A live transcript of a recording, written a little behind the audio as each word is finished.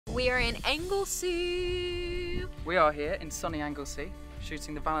We are in Anglesey. We are here in sunny Anglesey,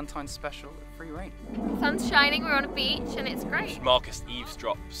 shooting the Valentine special at Free Rein. Sun's shining, we're on a beach and it's great. Marcus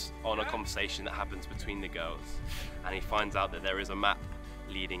eavesdrops on a conversation that happens between the girls, and he finds out that there is a map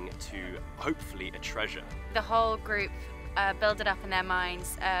leading to, hopefully, a treasure. The whole group build it up in their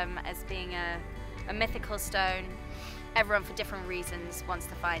minds as being a mythical stone. Everyone, for different reasons, wants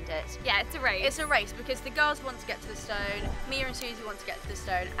to find it. Yeah, it's a race. It's a race because the girls want to get to the stone, Mia and Susie want to get to the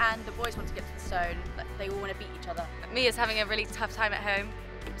stone, and the boys want to get to the stone, but they all want to beat each other. Mia's having a really tough time at home,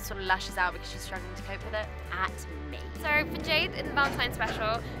 sort of lashes out because she's struggling to cope with it. At me. So for Jade in the Valentine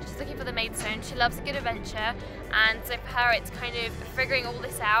special, she's looking for the Maidstone. She loves a good adventure, and so for her it's kind of figuring all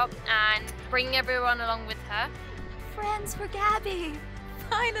this out and bringing everyone along with her. Friends for Gabby,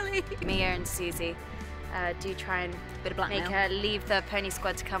 finally! Mia and Susie do try and make her leave the pony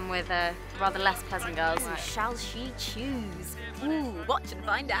squad to come with rather less pleasant girls. Who shall she choose? Ooh, watch and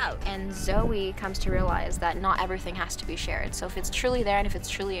find out. And Zoe comes to realize that not everything has to be shared. So if it's truly there and if it's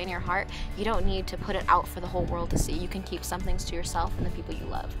truly in your heart, you don't need to put it out for the whole world to see. You can keep some things to yourself and the people you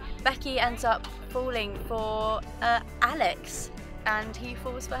love. Becky ends up falling for Alex, and he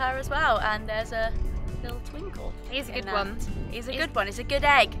falls for her as well, and there's a little twinkle. He's a good one. He's a good one. He's a good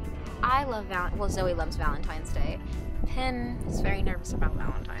egg. I love Zoe loves Valentine's Day. Pin is very nervous about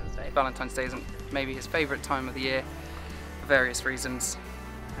Valentine's Day. Valentine's Day isn't maybe his favourite time of the year for various reasons.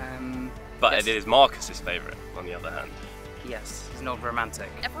 But yes. it is Marcus's favourite, on the other hand. Yes, he's an old romantic.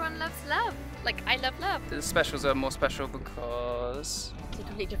 Everyone loves love. Like, I love love. The specials are more special because It's a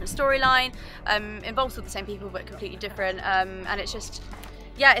completely different storyline, involves all the same people but completely different, and it's just,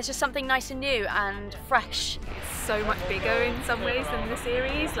 yeah, it's just something nice and new and fresh. So much bigger in some ways than the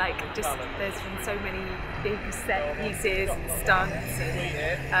series, like just there's been so many big set pieces and stunts,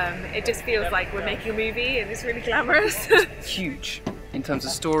 and it just feels like we're making a movie and it's really glamorous. huge in terms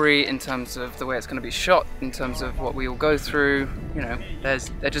of story, in terms of the way it's going to be shot, in terms of what we all go through. You know,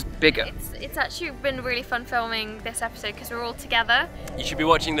 they're just bigger. It's actually been really fun filming this episode because we're all together. You should be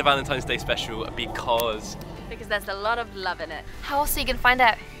watching the Valentine's Day special because there's a lot of love in it. How else are you going to find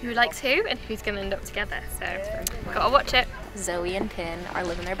out who likes who and who's going to end up together? So, gotta watch it. Zoe and Pin are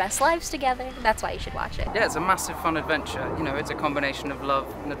living their best lives together. That's why you should watch it. Yeah, it's a massive fun adventure. You know, it's a combination of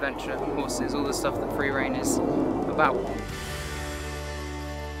love and adventure and horses, all the stuff that Free Rein is about.